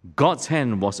 God's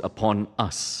hand was upon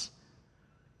us.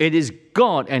 It is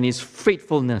God and His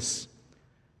faithfulness.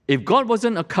 If God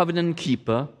wasn't a covenant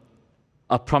keeper,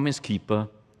 a promise keeper,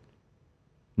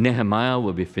 Nehemiah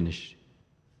will be finished.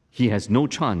 He has no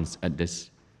chance at this.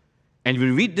 And if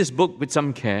we read this book with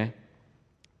some care,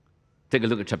 take a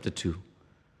look at chapter 2.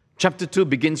 Chapter 2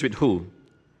 begins with who?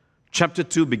 Chapter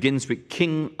 2 begins with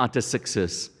King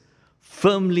Artaxerxes,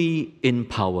 firmly in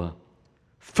power,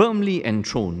 firmly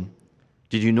enthroned.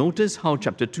 Did you notice how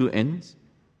chapter 2 ends?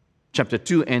 Chapter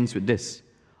 2 ends with this.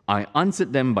 I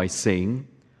answered them by saying,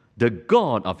 the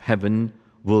God of heaven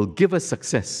will give us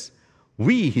success.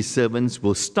 We, His servants,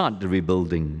 will start the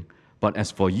rebuilding. But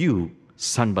as for you,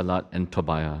 Sanballat and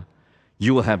Tobiah,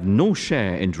 you will have no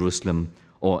share in Jerusalem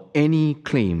or any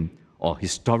claim or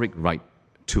historic right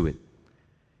to it.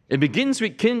 It begins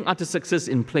with King Artaxerxes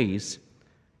in place.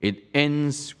 It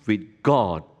ends with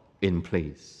God in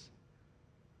place.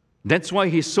 That's why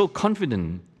he's so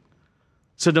confident.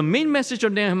 So the main message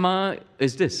of Nehemiah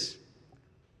is this.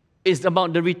 It's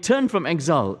about the return from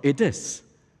exile. It is.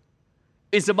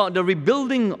 It's about the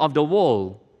rebuilding of the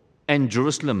wall and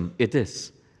Jerusalem. It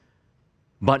is.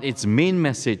 But its main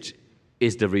message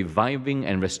is the reviving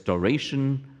and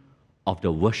restoration of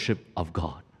the worship of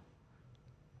God.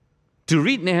 To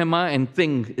read Nehemiah and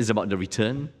think is about the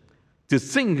return. To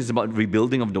think is about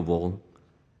rebuilding of the wall.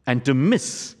 And to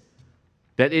miss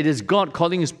that it is God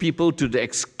calling His people to the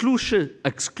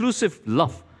exclusive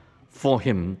love for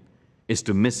Him is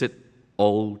to miss it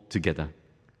altogether.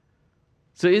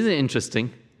 So isn't it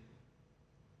interesting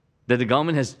that the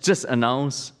government has just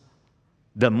announced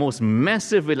the most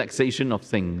massive relaxation of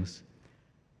things?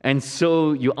 And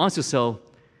so you ask yourself,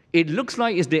 it looks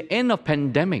like it's the end of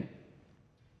pandemic.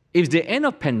 If the end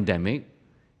of pandemic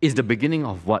is the beginning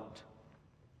of what?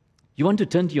 You want to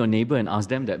turn to your neighbor and ask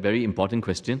them that very important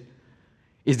question?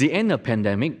 Is the end of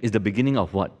pandemic is the beginning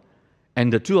of what?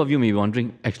 And the two of you may be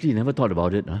wondering, actually, you never thought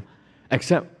about it, huh?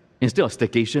 Except instead of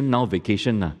staycation, now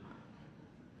vacation. Huh?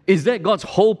 Is that God's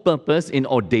whole purpose in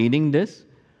ordaining this?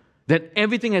 That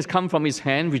everything has come from His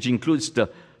hand, which includes the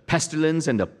pestilence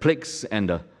and the plagues and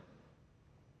the...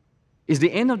 Is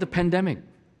the end of the pandemic.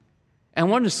 And I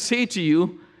want to say to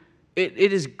you, it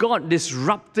is God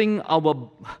disrupting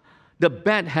the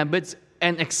bad habits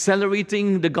and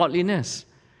accelerating the godliness.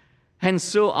 And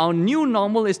so our new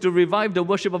normal is to revive the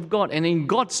worship of God. And in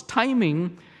God's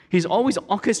timing, He's always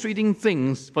orchestrating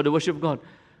things for the worship of God.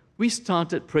 We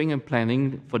started praying and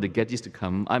planning for the Gettys to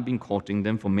come. I've been courting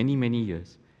them for many, many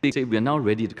years. They say, we are now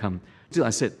ready to come. So I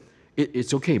said,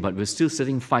 it's okay, but we're still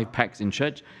sitting 5 packs in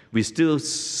church. We're still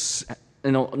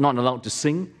not allowed to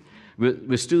sing.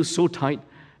 We're still so tight.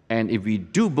 And if we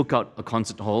do book out a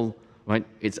concert hall, right,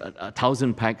 it's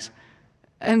 1,000 packs.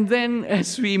 And then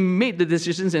as we made the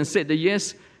decisions and said the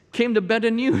yes, came the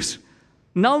better news.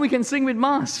 Now we can sing with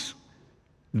masks.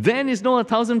 Then it's not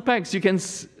 1,000 packs, you can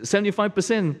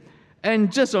 75%.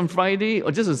 And just on Friday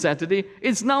or just on Saturday,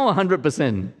 it's now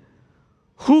 100%.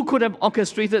 Who could have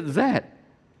orchestrated that?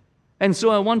 And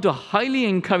so I want to highly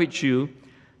encourage you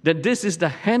that this is the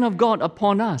hand of God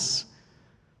upon us.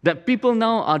 That people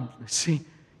now are, see,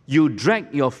 you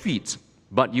drag your feet,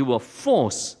 but you were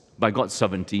forced by God's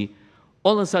sovereignty.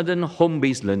 All of a sudden,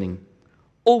 home-based learning.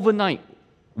 Overnight,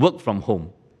 work from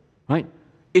home, right?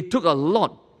 It took a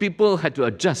lot. People had to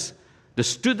adjust. The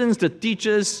students, the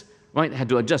teachers, right, had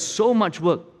to adjust so much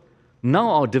work. Now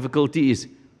our difficulty is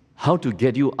how to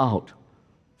get you out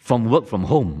from work from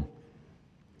home,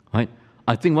 right?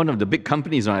 I think one of the big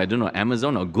companies, I don't know,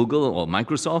 Amazon or Google or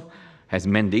Microsoft, has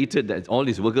mandated that all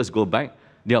these workers go back.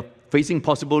 They are facing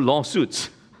possible lawsuits.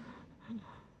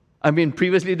 I mean,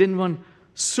 previously didn't want.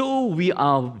 So we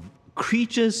are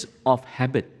creatures of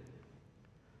habit.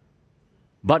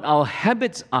 But our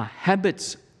habits are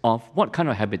habits of what kind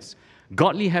of habits?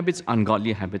 Godly habits,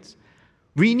 ungodly habits.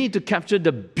 We need to capture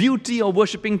the beauty of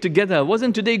worshiping together.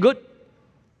 Wasn't today good?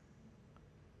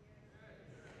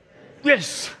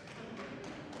 Yes.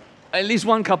 At least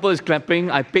one couple is clapping.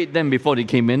 I paid them before they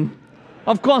came in.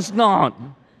 Of course not.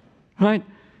 Right?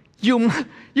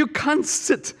 You can't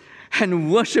sit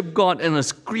and worship God on a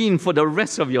screen for the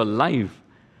rest of your life.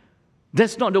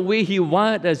 That's not the way He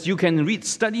wired us. You can read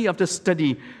study after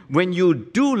study. When you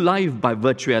do life by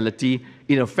virtuality,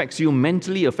 it affects you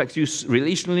mentally, affects you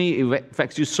relationally, it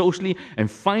affects you socially, and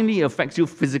finally affects you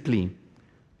physically.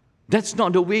 That's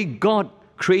not the way God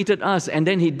created us, and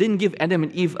then He didn't give Adam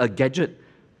and Eve a gadget.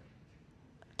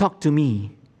 Talk to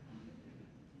me.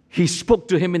 He spoke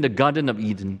to him in the Garden of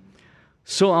Eden.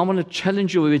 So I want to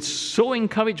challenge you. We're so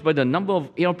encouraged by the number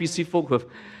of ARPC folk who have,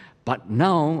 but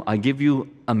now I give you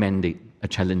a mandate, a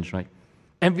challenge, right?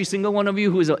 Every single one of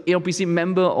you who is an ARPC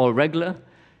member or regular,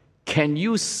 can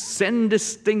you send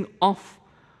this thing off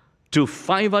to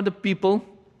 5 other people,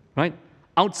 right,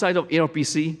 outside of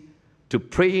ARPC to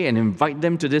pray and invite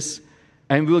them to this?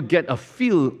 And we'll get a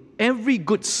feel every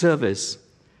good service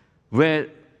where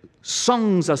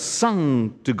songs are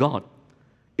sung to God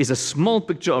is a small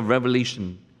picture of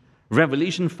Revelation.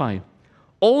 Revelation 5.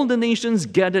 All the nations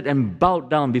gathered and bowed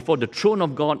down before the throne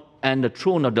of God and the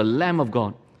throne of the Lamb of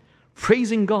God,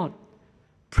 praising God.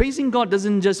 Praising God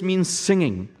doesn't just mean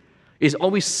singing. It's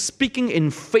always speaking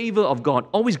in favor of God,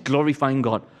 always glorifying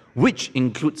God, which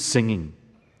includes singing.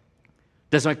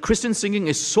 That's why Christian singing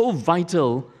is so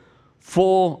vital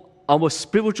for our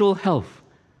spiritual health.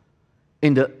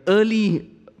 In the early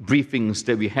briefings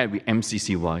that we had with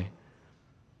MCCY,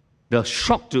 the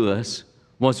shock to us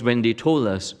was when they told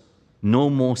us,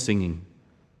 no more singing.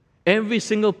 Every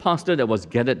single pastor that was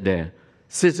gathered there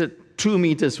seated 2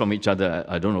 meters from each other.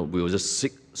 I don't know, we were just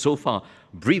sick so far,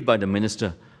 briefed by the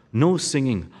minister, no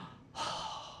singing.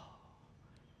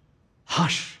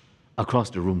 Hush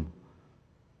across the room.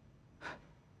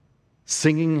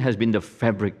 Singing has been the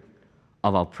fabric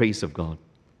of our praise of God.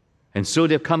 And so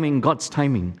they're coming in God's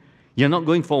timing. You're not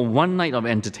going for one night of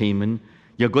entertainment.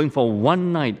 You're going for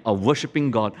one night of worshiping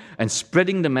God and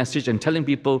spreading the message and telling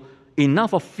people,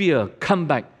 enough of fear, come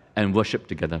back and worship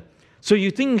together. So you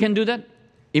think you can do that?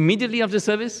 Immediately after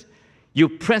service, you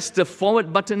press the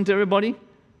forward button to everybody,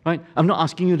 right? I'm not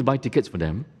asking you to buy tickets for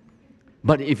them,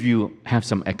 but if you have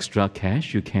some extra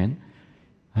cash, you can,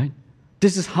 right?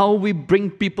 This is how we bring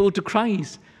people to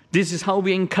Christ. This is how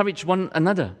we encourage one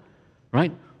another,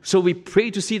 right? So we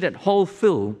pray to see that hall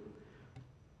fill.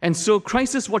 And so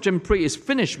Crisis Watch and Pray is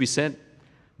finished, we said,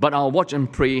 but our Watch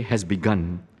and Pray has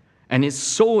begun. And it's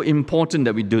so important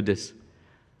that we do this.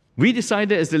 We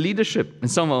decided as the leadership,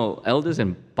 and some of our elders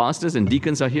and pastors and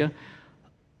deacons are here,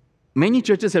 many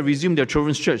churches have resumed their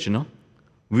children's church, you know.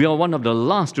 We are one of the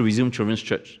last to resume children's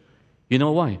church. You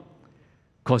know why?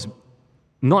 Because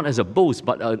not as a boast,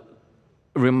 but a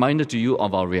reminder to you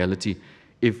of our reality.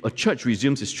 If a church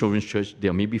resumes its children's church,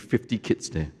 there are maybe 50 kids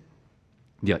there.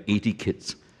 There are 80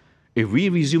 kids. If we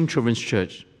resume children's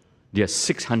church, there are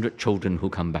 600 children who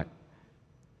come back.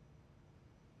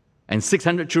 And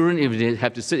 600 children, if they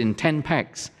have to sit in 10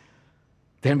 packs,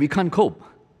 then we can't cope.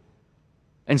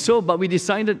 And so, but we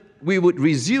decided we would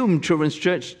resume children's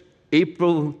church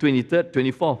April 23rd,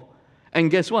 24th. And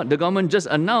guess what? The government just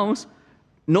announced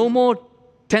no more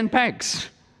 10 packs.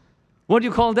 What do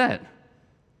you call that?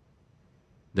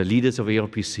 The leaders of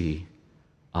ARPC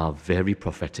are very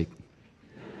prophetic.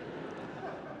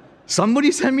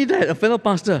 Somebody sent me that, a fellow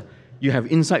pastor. You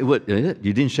have inside word,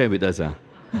 you didn't share with us.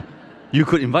 You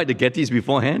could invite the Gettys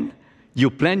beforehand. You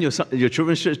plan your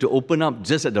children's church to open up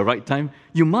just at the right time.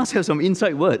 You must have some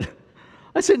inside word.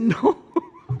 I said, no.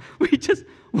 We just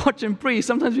watch and pray.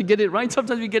 Sometimes we get it right,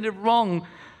 sometimes we get it wrong.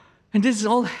 And this is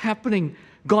all happening.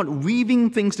 God weaving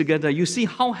things together. You see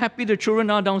how happy the children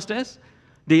are downstairs?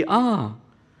 They are.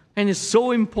 And it's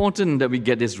so important that we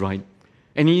get this right.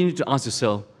 And you need to ask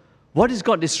yourself, what is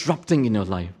God disrupting in your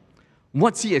life?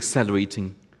 What's He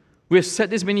accelerating? We have said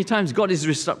this many times. God is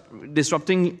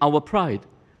disrupting our pride.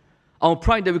 Our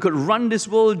pride that we could run this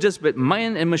world just with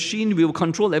man and machine. We will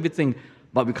control everything.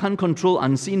 But we can't control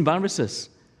unseen viruses.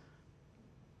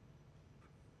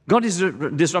 God is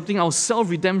disrupting our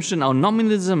self-redemption, our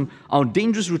nominalism, our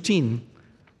dangerous routine.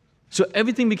 So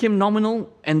everything became nominal,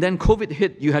 and then COVID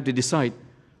hit. You had to decide,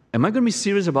 am I going to be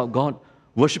serious about God,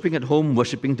 worshiping at home,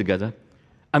 worshiping together?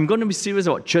 I'm going to be serious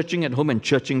about churching at home and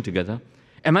churching together.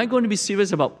 Am I going to be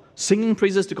serious about singing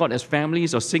praises to God as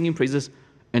families or singing praises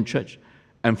in church?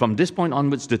 And from this point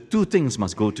onwards, the two things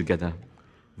must go together.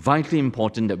 Vitally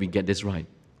important that we get this right,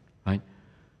 right?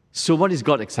 So what is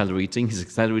God accelerating? He's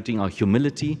accelerating our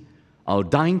humility, our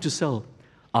dying to self,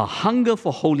 our hunger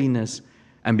for holiness,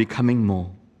 and becoming more.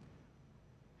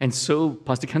 And so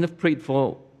Pastor Kenneth prayed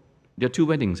for their 2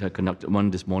 weddings. I conducted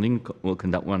one this morning. We'll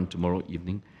conduct one tomorrow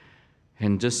evening.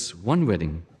 And just one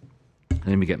wedding.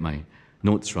 Let me get my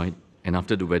notes right. And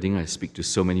after the wedding, I speak to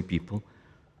so many people.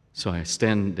 So I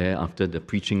stand there after the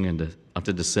preaching and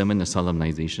after the sermon, the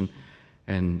solemnization,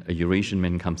 and a Eurasian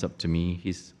man comes up to me.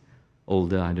 He's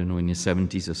older, I don't know, in his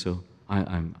 70s or so.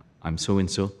 I'm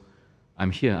so-and-so.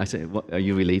 I'm here. I said, what, are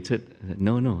you related? I said,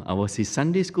 no, I was his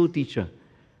Sunday school teacher.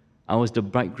 I was the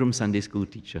bridegroom Sunday school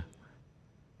teacher.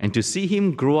 And to see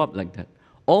him grow up like that,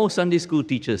 all Sunday school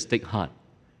teachers take heart,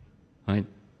 right?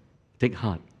 Take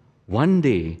heart. One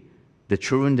day, the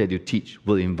children that you teach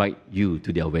will invite you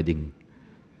to their wedding.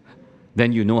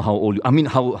 Then you know how old you are. I mean,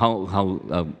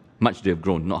 how much they have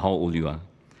grown, not how old you are.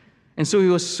 And so he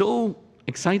was so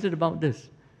excited about this.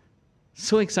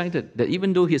 So excited that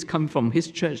even though he has come from his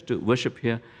church to worship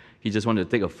here, he just wanted to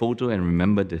take a photo and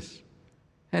remember this.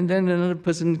 And then another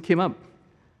person came up.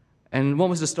 And what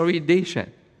was the story they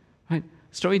shared? Right?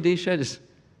 Story they shared is,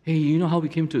 hey, you know how we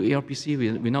came to ARPC?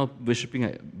 We're now worshiping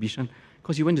at Bishan?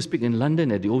 Because you went to speak in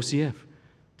London at the OCF.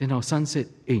 Then our son said,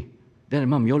 hey, Dad and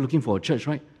Mom, you're looking for a church,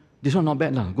 right? This one not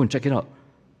bad, lah. Go and check it out.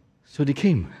 So they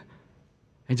came.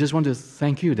 I just want to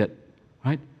thank you that,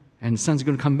 right? And son's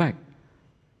going to come back.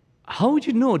 How would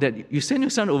you know that you send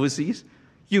your son overseas,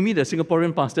 you meet a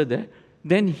Singaporean pastor there,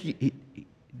 then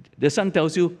the son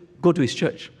tells you, go to his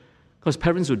church, because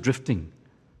parents were drifting.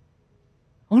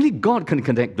 Only God can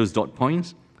connect those dot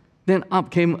points. Then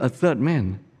up came a third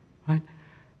man, right?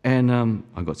 And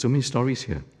I've got so many stories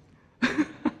here.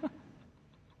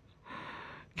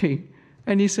 Okay,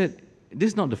 and he said, this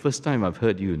is not the first time I've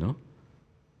heard you, no?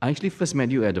 I actually first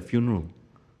met you at a funeral.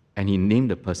 And he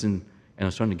named the person, and I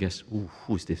was trying to guess,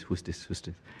 who's this,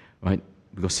 right?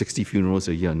 Because 60 funerals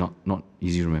a year, not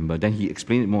easy to remember. Then he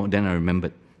explained it more, then I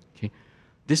remembered. Okay,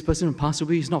 this person who passed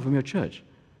away is not from your church.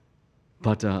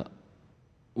 But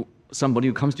somebody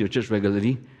who comes to your church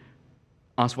regularly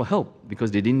asked for help because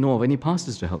they didn't know of any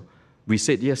pastors to help. We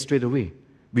said yes straight away.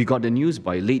 We got the news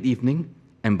by late evening,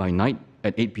 and by night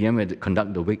at 8 p.m. we had to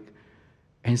conduct the wake.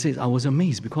 And he says, I was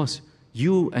amazed because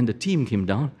you and the team came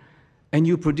down and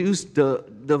you produced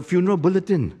the funeral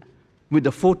bulletin with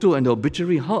the photo and the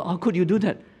obituary. How could you do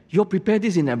that? You prepared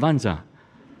this in advance, ah?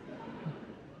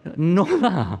 No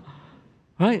lah.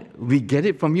 Right? We get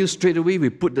it from you straight away. We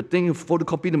put the thing,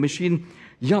 photocopy the machine.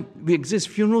 Yup, we exist.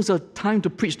 Funerals are time to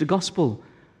preach the gospel.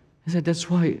 I said, that's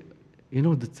why,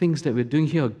 the things that we're doing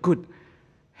here are good.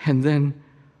 And then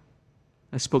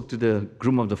I spoke to the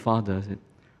groom of the father.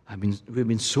 I said, we've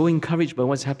been so encouraged by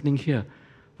what's happening here.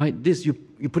 Right?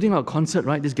 You're putting out a concert,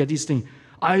 right? This Getty's thing.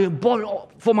 I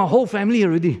bought for my whole family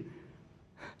already.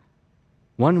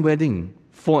 One wedding,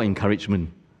 4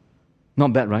 encouragement.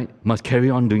 Not bad, right? Must carry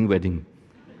on doing wedding.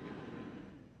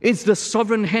 It's the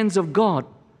sovereign hands of God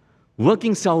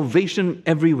working salvation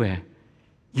everywhere.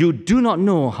 You do not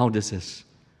know how this is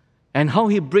and how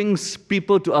He brings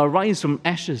people to arise from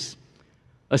ashes.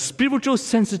 A spiritual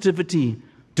sensitivity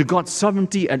to God's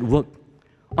sovereignty at work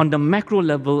on the macro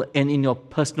level and in your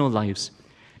personal lives.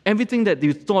 Everything that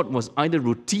you thought was either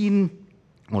routine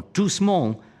or too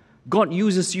small, God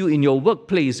uses you in your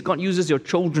workplace. God uses your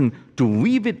children to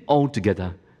weave it all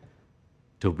together.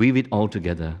 To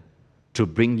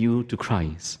bring you to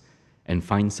Christ and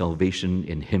find salvation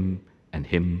in Him and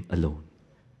Him alone.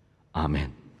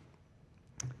 Amen.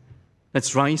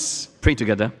 Let's rise, pray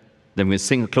together, then we'll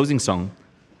sing a closing song.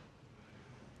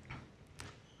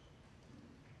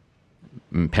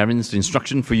 Parents, the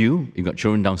instruction for you, you've got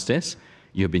children downstairs.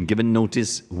 You have been given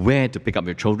notice where to pick up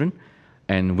your children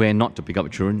and where not to pick up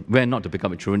your children. Where not to pick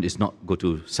up your children is not go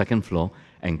to second floor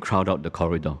and crowd out the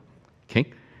corridor.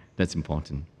 Okay? That's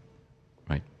important.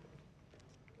 Right?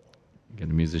 Get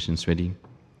the musicians ready.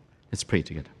 Let's pray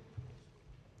together.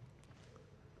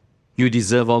 You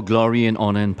deserve all glory and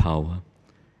honor and power.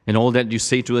 And all that you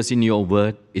say to us in your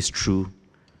word is true.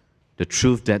 The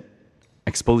truth that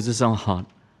exposes our heart.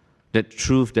 That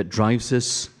truth that drives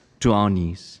us to our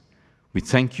knees. We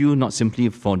thank you not simply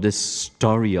for this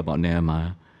story about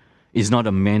Nehemiah. It's not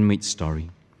a man-made story.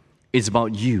 It's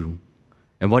about you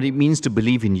and what it means to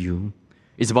believe in you.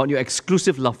 It's about your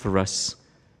exclusive love for us.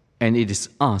 And it is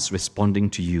us responding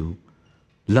to you,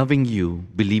 loving you,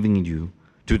 believing in you,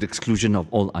 to the exclusion of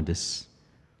all others.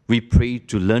 We pray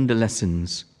to learn the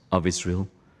lessons of Israel,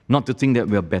 not to think that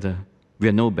we are better, we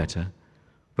are no better.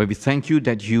 But we thank you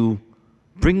that you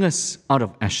bring us out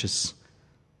of ashes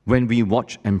when we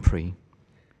watch and pray.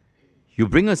 You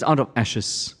bring us out of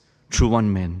ashes through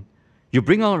one man. You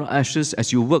bring out of ashes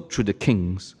as you work through the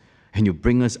kings, and you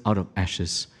bring us out of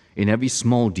ashes in every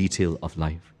small detail of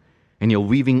life. And you're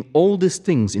weaving all these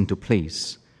things into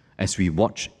place as we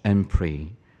watch and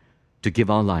pray to give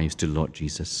our lives to Lord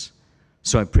Jesus.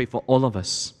 So I pray for all of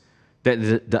us that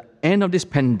the end of this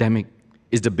pandemic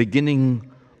is the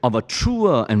beginning of a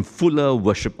truer and fuller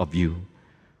worship of you.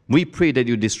 We pray that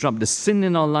you disrupt the sin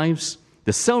in our lives,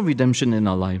 the self-redemption in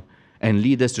our life, and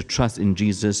lead us to trust in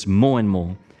Jesus more and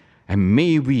more. And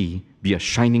may we be a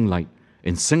shining light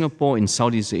in Singapore, in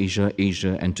Southeast Asia,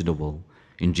 Asia, and to the world.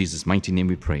 In Jesus' mighty name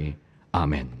we pray.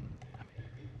 Amen.